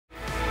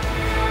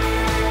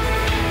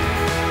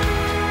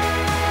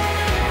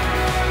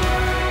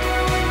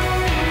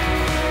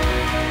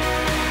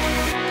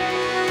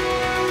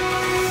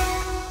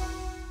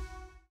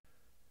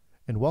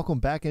welcome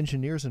back,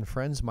 engineers and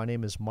friends. My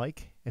name is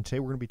Mike, and today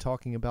we're going to be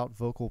talking about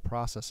vocal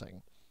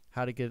processing,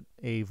 how to get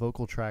a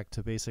vocal track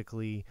to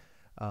basically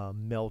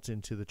melt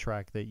into the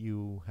track that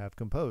you have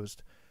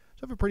composed.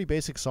 So I have a pretty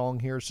basic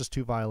song here. It's just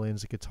two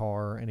violins, a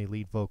guitar, and a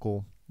lead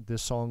vocal.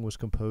 This song was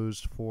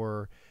composed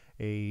for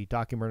a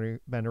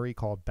documentary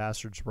called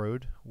Bastard's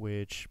Road,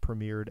 which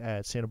premiered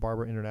at Santa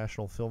Barbara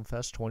International Film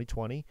Fest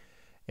 2020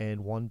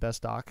 and won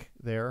Best Doc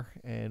there,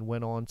 and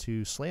went on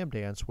to Slam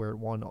Dance, where it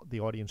won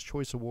the Audience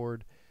Choice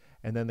Award.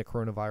 And then the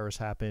coronavirus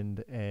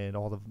happened, and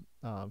all the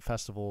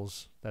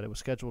festivals that it was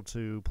scheduled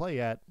to play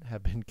at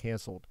have been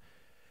canceled.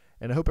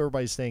 And I hope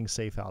everybody's staying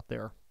safe out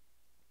there.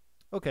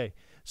 Okay,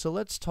 so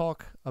let's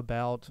talk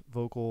about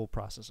vocal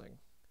processing.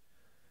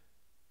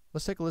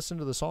 Let's take a listen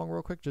to the song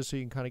real quick, just so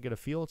you can kind of get a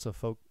feel. It's a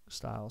folk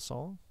style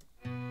song.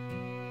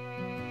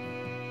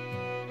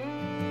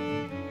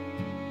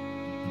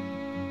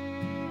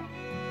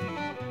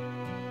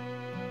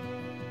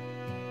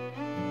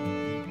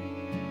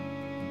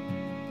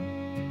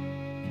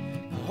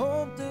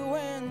 Hope that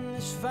when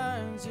this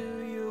finds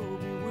you, you'll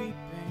be weeping,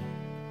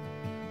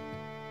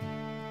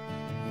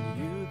 and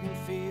you can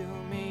feel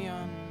me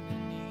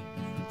underneath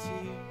the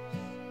tears.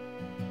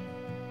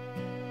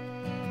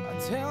 I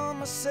tell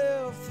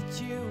myself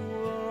that you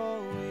were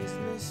always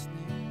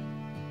listening.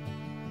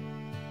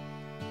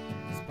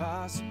 It's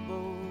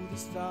possible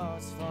these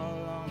thoughts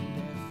fall on deaf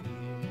ears.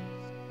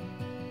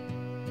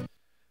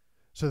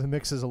 So the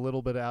mix is a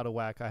little bit out of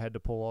whack. I had to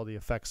pull all the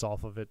effects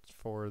off of it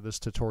for this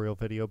tutorial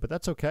video, but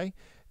that's okay.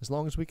 As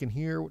long as we can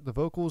hear the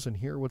vocals and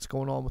hear what's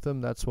going on with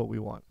them, that's what we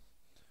want.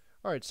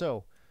 All right,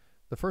 so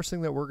the first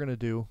thing that we're going to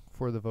do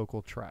for the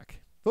vocal track.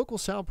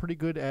 Vocals sound pretty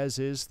good as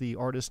is. The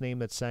artist name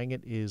that sang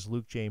it is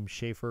Luke James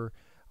Schaefer.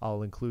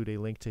 I'll include a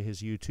link to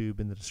his YouTube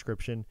in the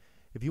description.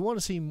 If you want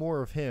to see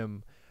more of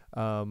him,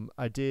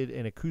 I did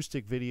an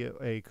acoustic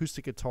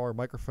guitar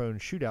microphone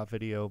shootout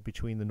video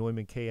between the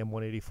Neumann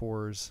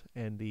KM184s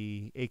and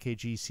the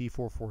AKG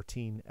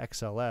C414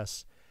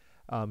 XLS.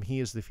 He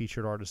is the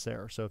featured artist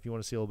there. So if you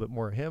want to see a little bit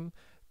more of him,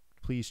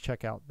 please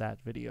check out that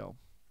video.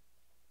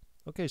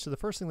 Okay, so the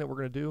first thing that we're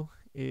going to do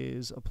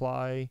is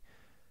apply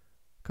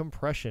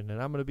compression. And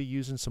I'm going to be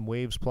using some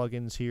Waves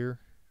plugins here,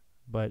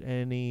 but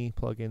any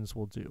plugins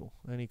will do.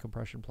 Any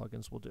compression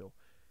plugins will do.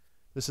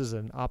 This is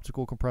an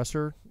optical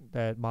compressor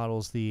that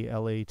models the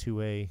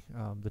LA2A,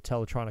 the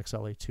Teletronics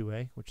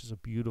LA2A, which is a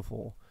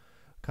beautiful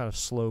kind of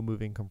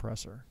slow-moving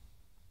compressor.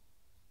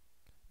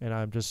 And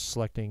I'm just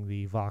selecting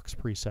the Vox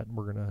preset, and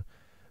we're going to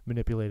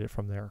manipulate it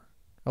from there.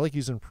 I like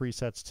using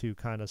presets to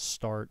kind of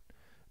start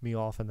me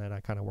off, and then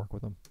I kind of work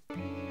with them.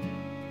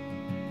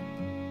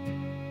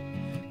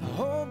 I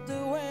hope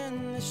that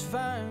when this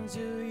finds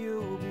you,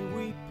 you'll be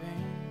weeping,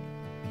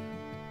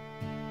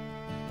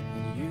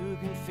 and you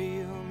can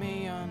feel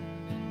me underneath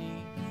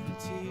the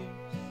tears.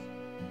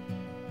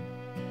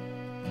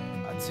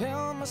 I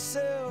tell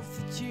myself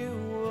that you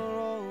were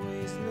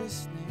always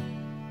listening.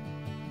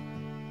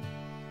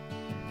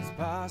 It's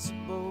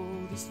possible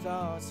these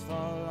thoughts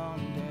fall on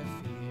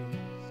deaf ears.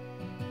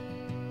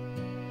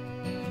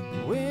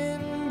 The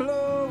wind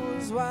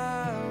blows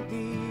wild,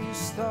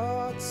 these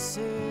thoughts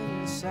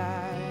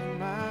inside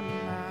my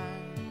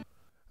mind.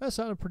 That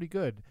sounded pretty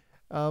good.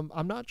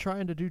 I'm not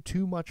trying to do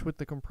too much with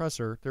the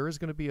compressor. There is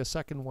going to be a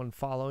second one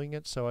following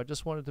it, so I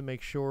just wanted to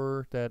make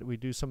sure that we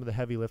do some of the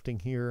heavy lifting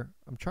here.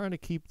 I'm trying to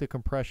keep the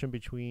compression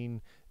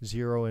between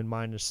 0 and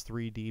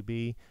 -3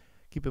 dB.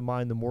 Keep in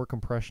mind, the more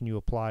compression you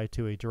apply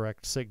to a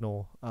direct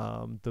signal,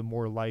 the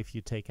more life you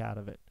take out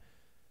of it.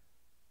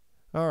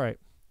 All right,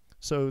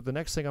 so the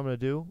next thing I'm going to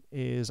do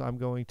is I'm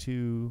going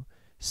to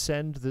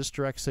send this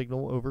direct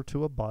signal over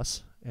to a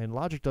bus, and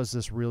Logic does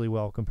this really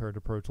well compared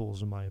to Pro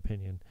Tools in my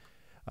opinion.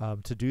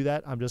 To do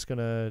that, I'm just going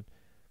to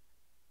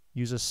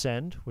use a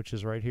send, which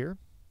is right here.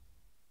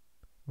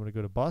 I'm going to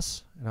go to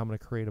bus, and I'm going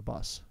to create a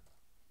bus.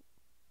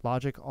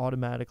 Logic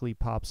automatically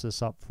pops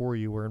this up for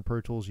you, where in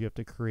Pro Tools you have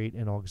to create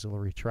an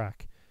auxiliary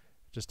track.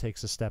 It just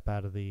takes a step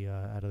out of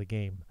the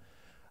game.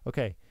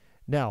 Okay,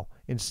 now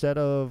instead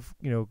of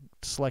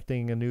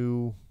selecting a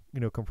new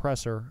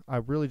compressor, I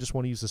really just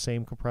want to use the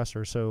same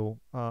compressor. So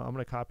I'm going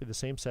to copy the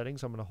same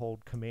settings. I'm going to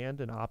hold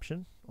Command and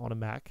Option on a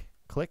Mac,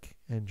 click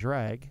and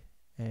drag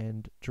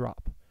and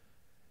drop.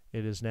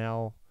 It is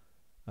now,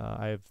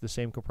 I have the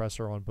same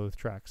compressor on both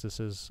tracks. This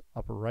is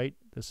upper right,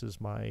 this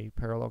is my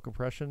parallel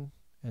compression,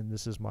 and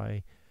this is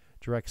my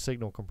direct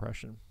signal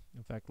compression.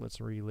 In fact, let's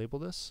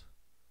relabel this.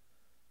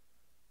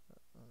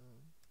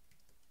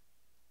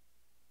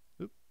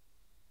 Oop.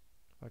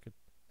 If I could,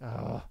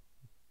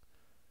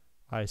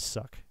 I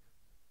suck.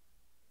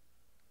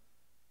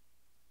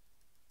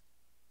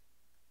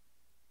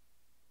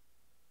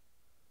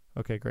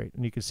 Okay, great.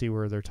 And you can see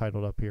where they're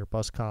titled up here,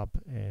 Bus Comp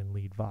and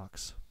Lead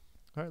Vox.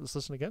 All right, let's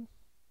listen again.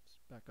 Let's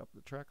back up the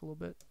track a little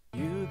bit.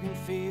 You can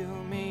feel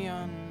me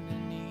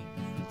underneath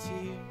the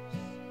tears.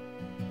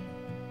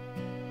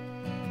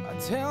 I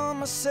tell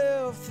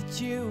myself that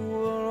you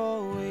were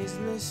always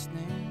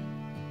listening.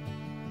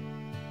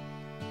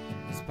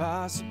 It's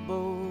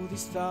possible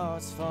these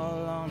thoughts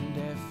fall on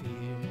deaf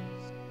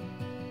ears.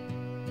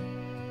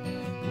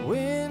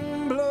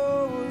 Wind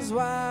blows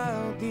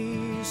wild,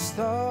 these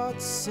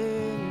thoughts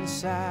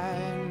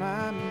inside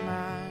my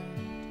mind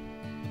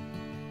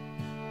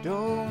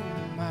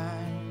don't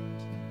mind.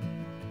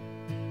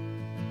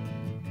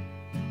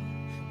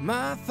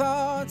 My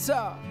thoughts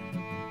are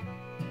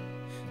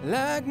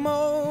like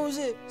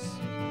Moses,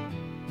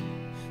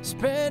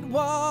 spread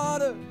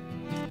water.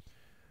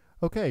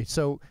 Okay,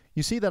 so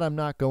you see that I'm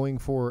not going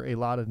for a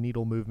lot of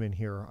needle movement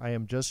here. I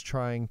am just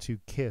trying to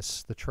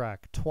kiss the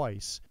track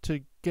twice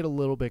to get a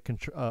little bit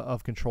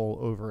of control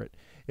over it.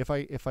 If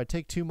I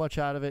take too much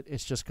out of it,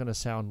 it's just going to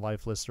sound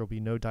lifeless. There'll be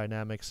no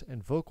dynamics,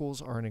 and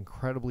vocals are an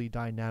incredibly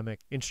dynamic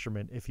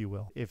instrument, if you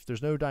will. If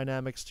there's no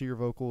dynamics to your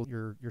vocal,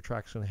 your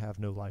track's going to have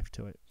no life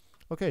to it.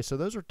 Okay, so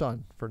those are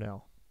done for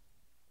now.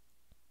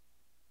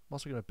 I'm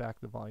also going to back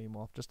the volume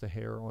off just a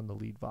hair on the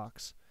lead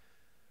vox.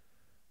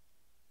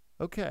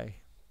 Okay.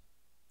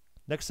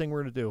 Next thing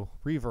we're going to do,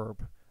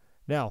 reverb.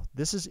 Now,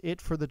 this is it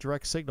for the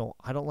direct signal.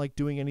 I don't like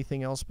doing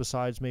anything else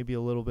besides maybe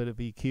a little bit of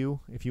EQ.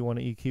 If you want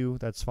to EQ,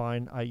 that's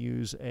fine. I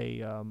use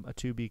a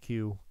tube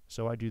EQ,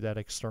 so I do that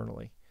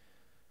externally.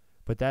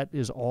 But that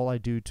is all I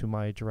do to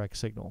my direct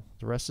signal.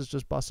 The rest is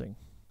just bussing.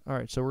 All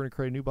right, so we're going to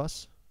create a new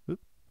bus. Oop.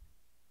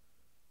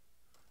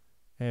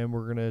 And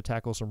we're going to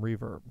tackle some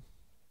reverb.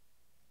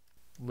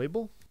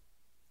 Label.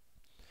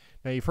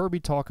 Now, you've heard me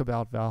talk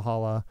about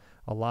Valhalla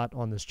a lot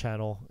on this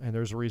channel, and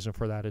there's a reason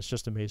for that. It's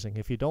just amazing.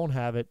 If you don't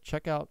have it,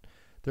 check out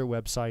their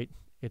website.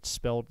 It's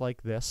spelled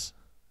like this.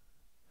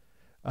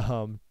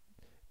 And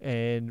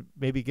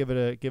maybe give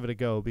it a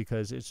go,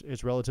 because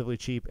it's relatively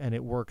cheap and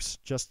it works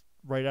just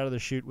right out of the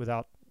chute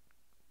without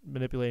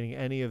manipulating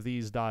any of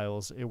these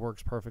dials. It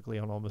works perfectly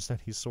on almost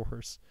any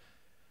source.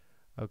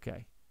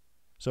 Okay.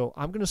 So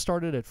I'm going to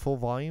start it at full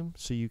volume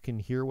so you can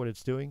hear what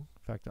it's doing.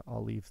 In fact,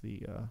 I'll leave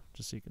the,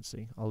 just so you can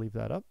see, I'll leave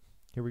that up.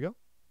 Here we go.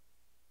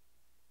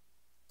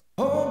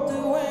 Hope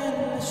that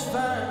when this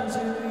finds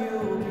you,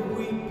 you'll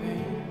be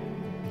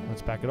weeping.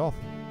 Let's back it off.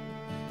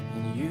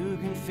 And you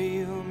can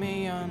feel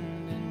me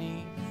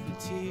underneath the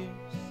tears.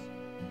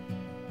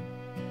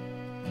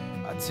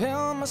 I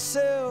tell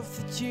myself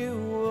that you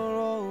are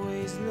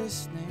always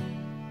listening.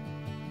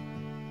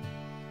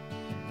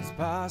 It's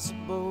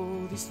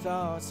possible these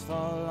thoughts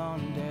fall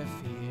on deaf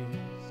ears.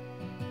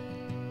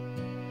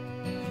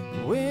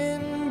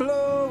 Wind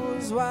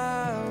blows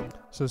wild.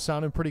 So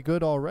sounding pretty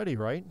good already,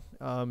 right?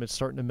 It's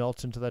starting to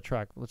melt into that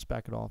track. Let's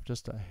back it off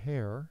just a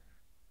hair,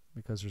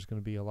 because there's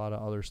going to be a lot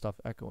of other stuff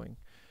echoing.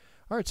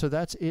 All right, so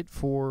that's it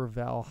for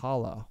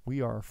Valhalla.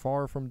 We are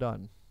far from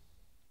done.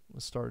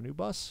 Let's start a new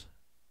bus.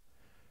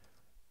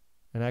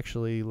 And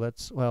actually,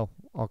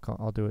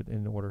 I'll do it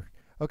in order.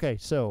 Okay,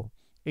 so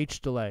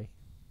H delay.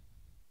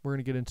 We're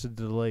going to get into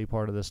the delay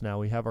part of this now.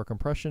 We have our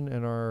compression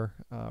and our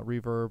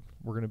reverb.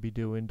 We're going to be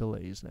doing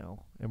delays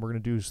now. And we're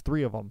going to do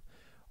 3 of them,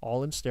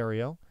 all in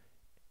stereo.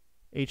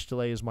 H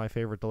delay is my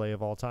favorite delay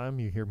of all time.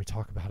 You hear me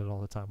talk about it all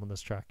the time on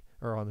this track,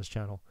 or on this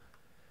channel.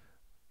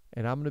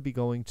 And I'm going to be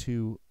going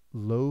to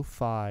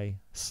lo-fi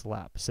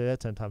slap. Say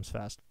that 10 times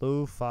fast.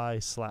 Lo-fi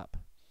slap.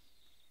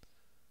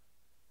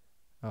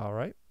 All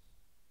right.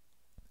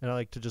 And I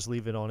like to just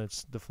leave it on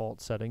its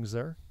default settings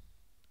there.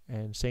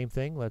 And same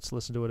thing, let's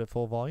listen to it at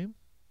full volume.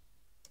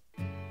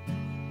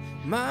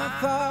 My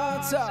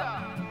thoughts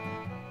are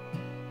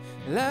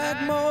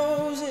like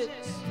Moses,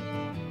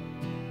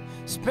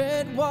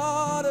 spread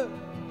water,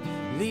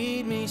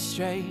 lead me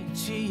straight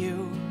to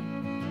you.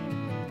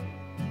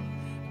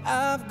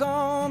 I've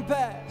gone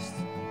past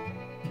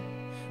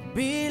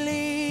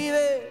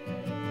believing.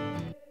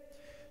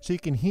 So you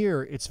can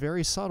hear it's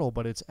very subtle,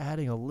 but it's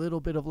adding a little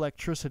bit of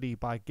electricity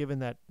by giving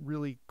that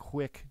really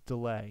quick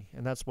delay.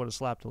 And that's what a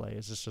slap delay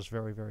is. It's just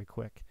very, very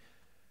quick.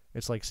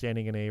 It's like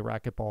standing in a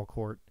racquetball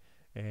court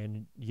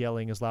and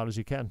yelling as loud as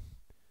you can.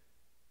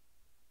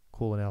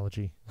 Cool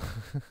analogy.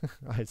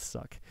 I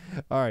suck.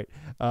 All right.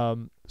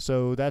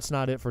 So that's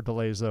not it for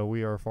delays, though.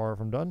 We are far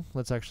from done.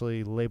 Let's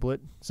actually label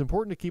it. It's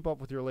important to keep up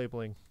with your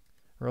labeling,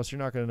 or else you're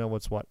not going to know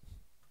what's what.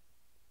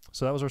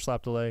 So that was our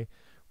slap delay.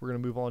 We're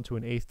going to move on to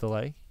an 8th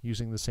delay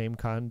using the same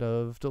kind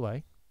of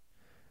delay.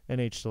 An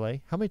H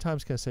delay. How many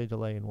times can I say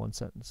delay in one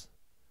sentence?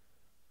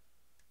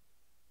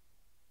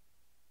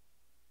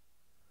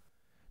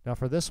 Now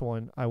for this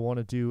one, I want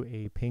to do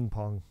a ping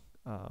pong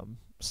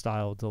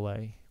style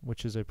delay,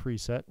 which is a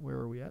preset. Where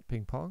are we at?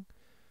 Ping pong.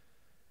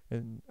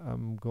 And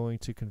I'm going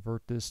to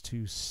convert this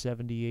to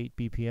 78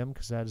 BPM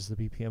because that is the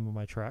BPM of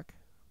my track.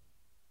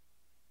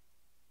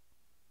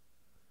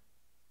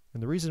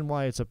 And the reason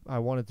why I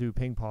want to do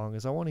ping pong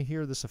is I want to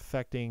hear this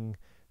affecting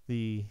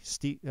the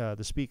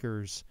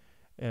speakers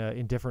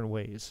in different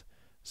ways.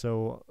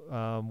 So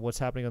what's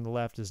happening on the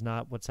left is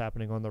not what's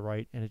happening on the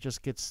right, and it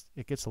just gets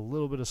a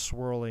little bit of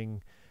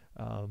swirling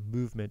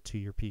movement to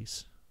your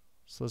piece.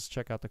 So let's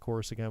check out the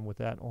chorus again with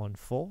that on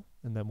full,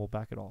 and then we'll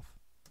back it off.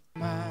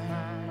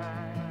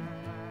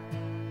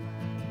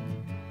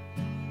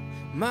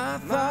 My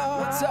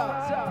thoughts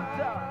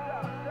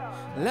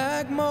are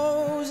like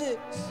Moses,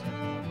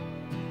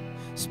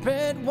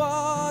 spread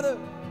water,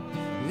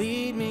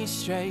 lead me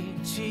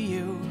straight to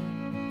you.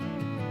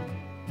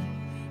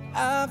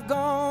 I've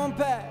gone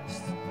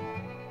past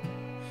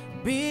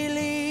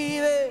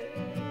believing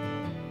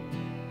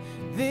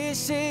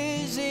this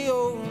is the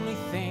only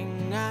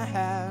thing I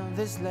have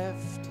that's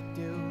left to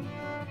do.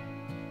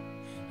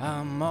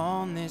 I'm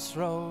on this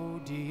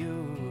road to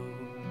you.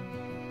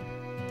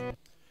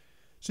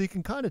 So you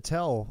can kind of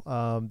tell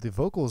the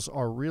vocals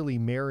are really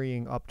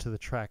marrying up to the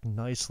track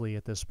nicely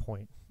at this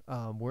point.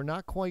 We're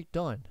not quite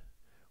done.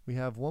 We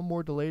have one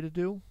more delay to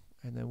do,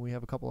 and then we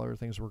have a couple other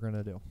things we're going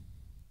to do.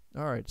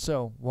 All right,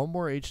 so one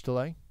more H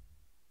delay.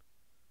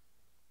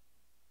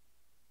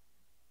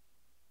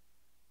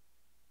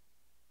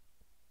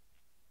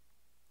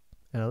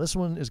 And now this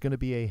one is going to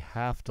be a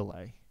half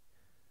delay.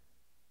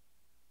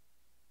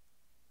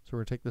 So we're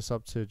going to take this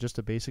up to just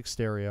a basic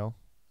stereo,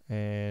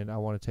 and I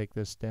want to take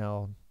this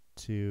down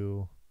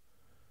to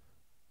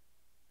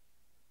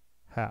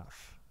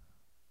half.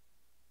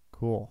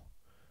 Cool.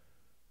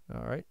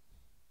 All right.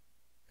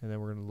 And then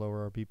we're going to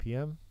lower our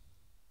BPM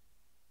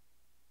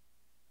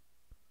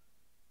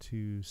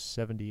to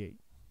 78.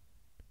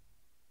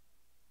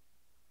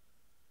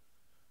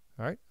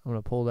 All right, I'm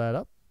going to pull that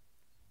up.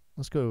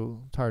 Let's go.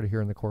 I'm tired of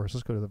hearing the chorus.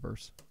 Let's go to the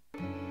verse.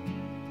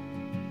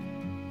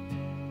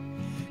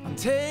 I'm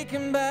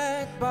taken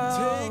back by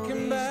all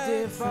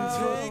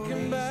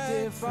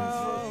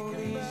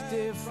these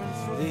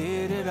different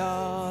did it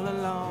all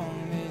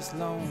along this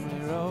lonely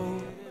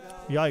road.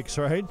 Yikes,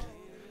 right?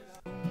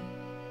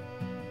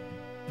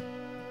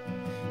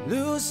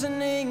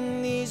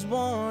 Loosening these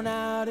worn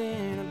out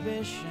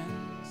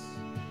inhibitions,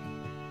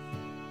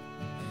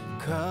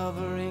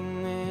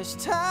 covering this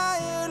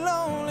tired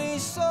lonely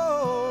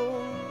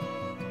soul.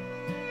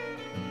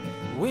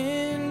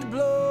 Wind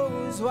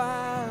blows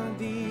wild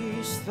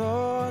these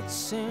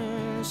thoughts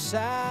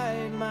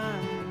inside my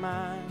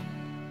mind.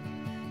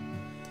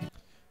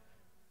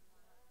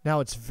 Now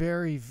it's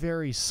very,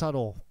 very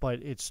subtle,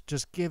 but it's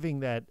just giving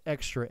that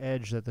extra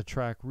edge that the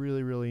track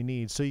really, really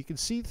needs. So you can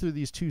see through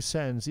these two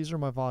sends, these are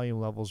my volume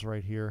levels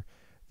right here,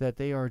 that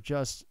they are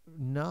just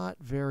not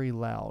very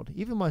loud.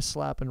 Even my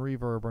slap and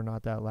reverb are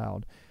not that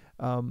loud.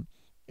 And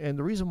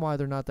the reason why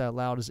they're not that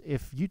loud is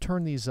if you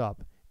turn these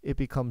up, it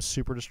becomes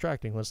super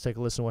distracting. Let's take a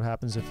listen to what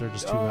happens if they're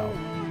just too loud.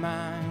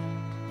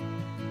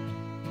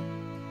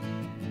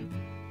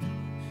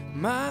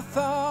 My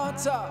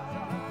thoughts are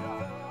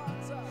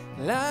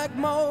like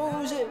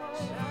Moses,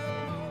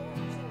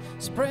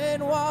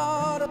 spread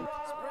water.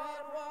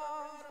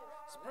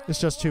 It's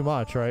just too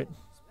much, right?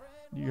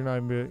 You're not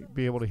going to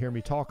be able to hear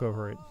me talk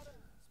over it.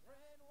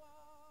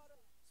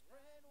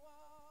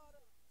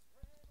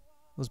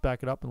 Let's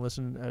back it up and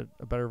listen at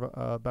a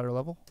better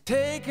level.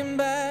 Taken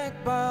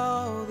back by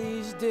all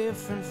these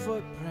different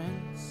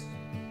footprints,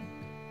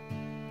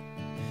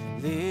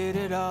 lit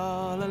it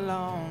all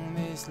along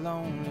this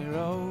lonely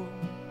road.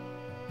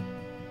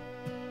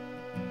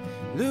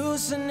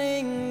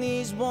 Loosening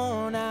these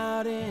worn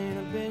out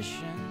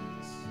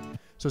inhibitions.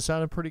 So it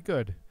sounded pretty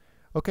good.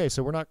 Okay,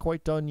 so we're not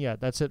quite done yet.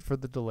 That's it for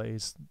the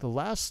delays. The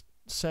last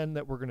send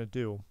that we're going to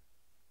do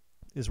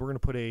is we're going to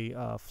put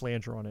a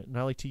flanger on it. And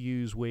I like to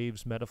use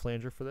Wave's Meta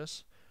Flanger for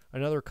this.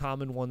 Another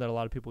common one that a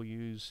lot of people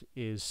use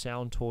is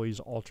Sound Toys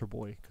Ultra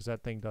Boy, because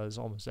that thing does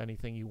almost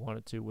anything you want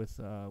it to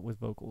with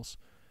vocals.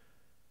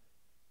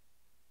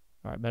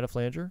 All right, Meta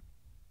Flanger,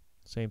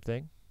 same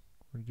thing.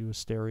 We're going to do a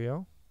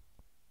stereo.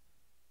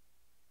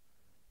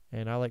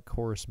 And I like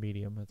chorus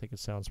medium. I think it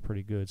sounds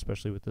pretty good,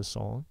 especially with this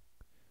song.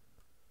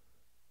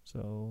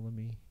 So let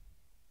me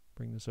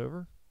bring this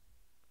over.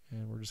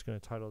 And we're just going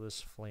to title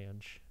this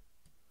Flange.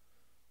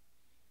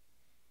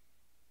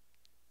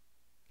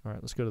 All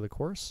right, let's go to the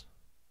chorus.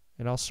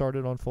 And I'll start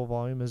it on full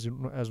volume as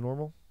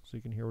normal, so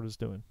you can hear what it's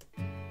doing.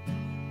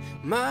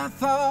 My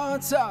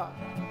thoughts are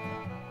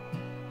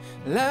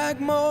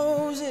like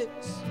Moses,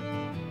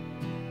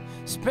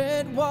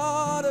 spread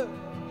water,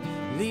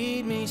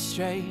 lead me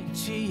straight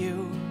to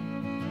you.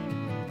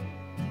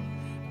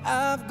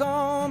 I've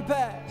gone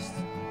past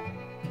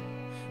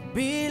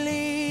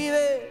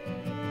believing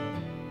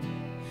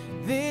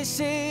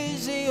this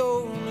is the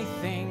only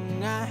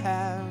thing I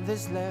have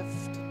that's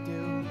left to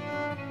do.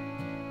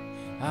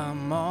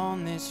 I'm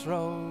on this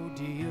road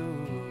to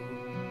you.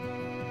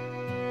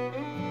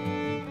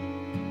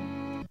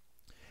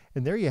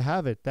 And there you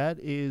have it. That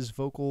is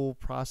vocal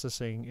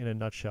processing in a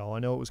nutshell. I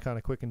know it was kind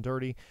of quick and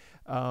dirty.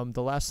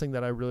 The last thing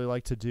that I really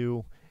like to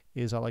do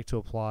is I like to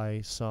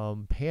apply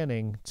some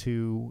panning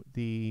to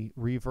the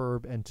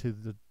reverb and to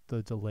the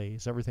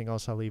delays. Everything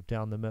else I leave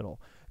down the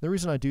middle. The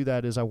reason I do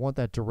that is I want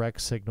that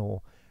direct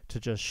signal to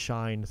just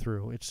shine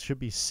through. It should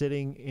be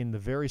sitting in the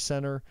very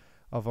center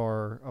of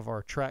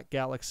our track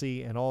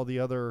galaxy, and all the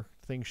other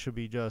things should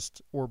be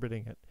just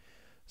orbiting it.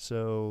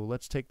 So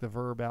let's take the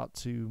verb out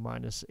to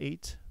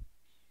 -8.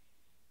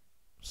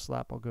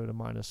 Slap, I'll go to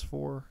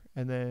 -4,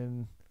 and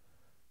then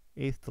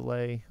eighth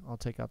delay, I'll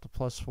take out the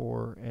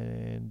 +4,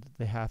 and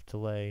the half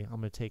delay, I'm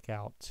going to take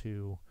out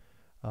to,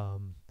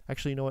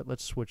 actually, you know what,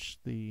 let's switch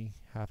the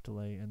half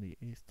delay and the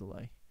eighth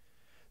delay.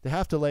 The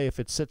half delay, if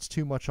it sits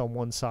too much on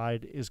one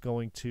side, is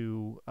going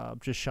to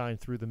just shine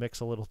through the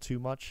mix a little too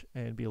much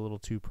and be a little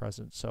too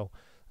present. So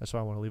that's why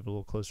I want to leave it a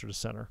little closer to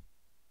center.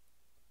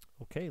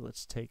 Okay,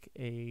 let's take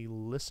a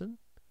listen.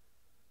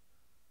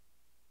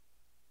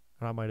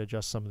 And I might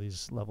adjust some of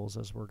these levels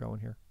as we're going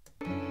here.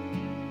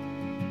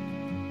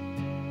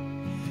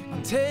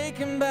 I'm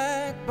taken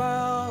back by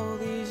all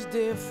these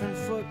different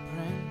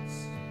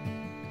footprints,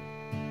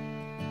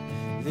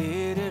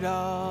 littered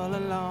all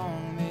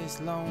along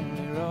this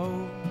lonely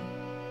road,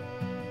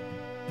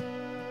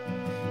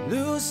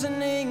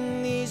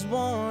 loosening these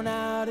worn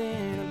out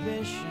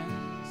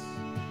inhibitions,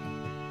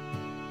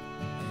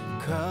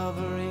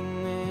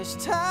 covering this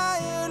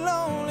tired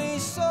lonely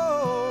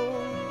soul.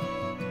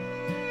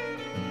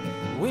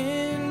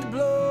 Wind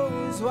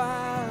blows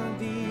wild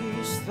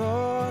these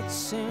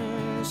thoughts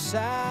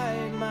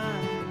inside my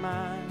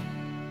mind,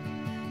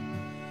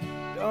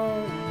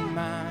 don't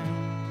mind.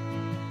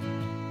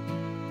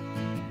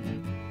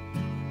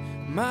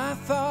 My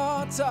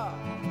thoughts are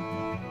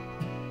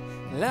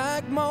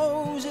like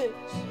Moses,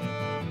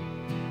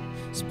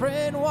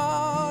 spread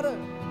water,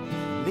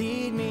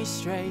 lead me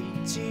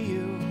straight to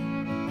you.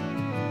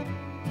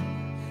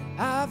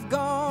 I've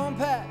gone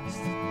past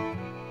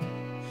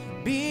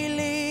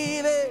believing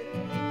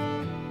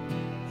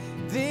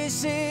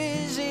this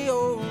is the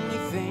only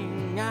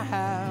thing I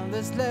have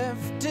that's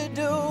left to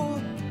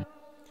do.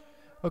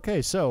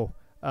 Okay, so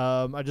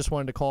I just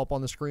wanted to call up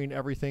on the screen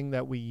everything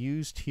that we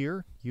used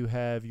here. You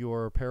have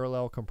your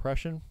parallel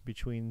compression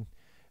between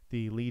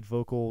the lead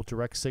vocal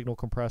direct signal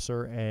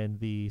compressor and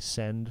the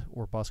send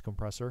or bus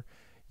compressor.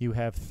 You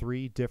have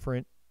 3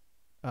 different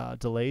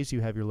delays.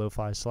 You have your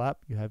lo-fi slap,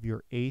 you have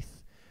your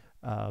 8th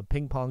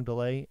ping pong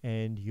delay,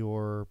 and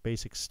your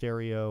basic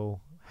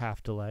stereo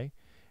half delay.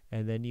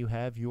 And then you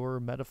have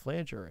your meta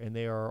flanger, and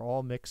they are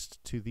all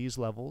mixed to these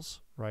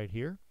levels right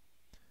here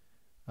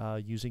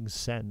using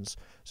sends.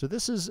 So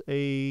this is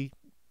a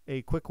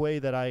quick way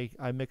that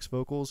I mix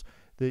vocals.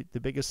 The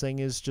biggest thing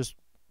is just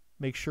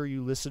make sure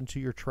you listen to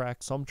your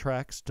track. Some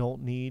tracks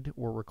don't need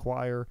or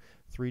require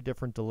 3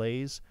 different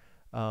delays.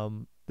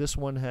 This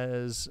one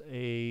has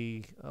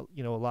a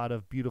lot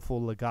of beautiful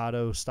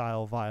legato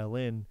style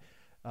violin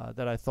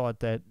that I thought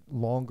that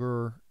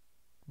longer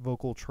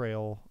vocal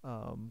trail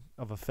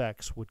of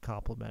effects would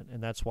complement,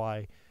 and that's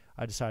why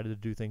I decided to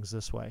do things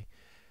this way.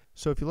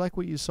 So if you like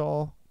what you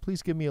saw,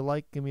 please give me a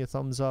like, give me a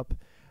thumbs up.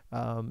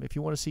 If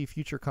you want to see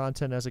future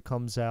content as it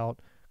comes out,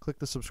 click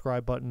the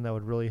subscribe button. That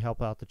would really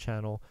help out the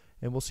channel,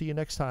 and we'll see you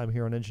next time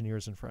here on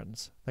Engineers and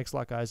Friends. Thanks a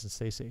lot, guys, and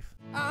stay safe.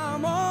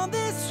 I'm on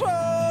this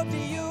road to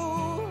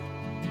you.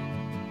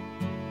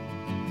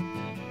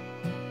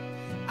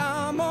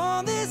 I'm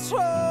on this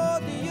road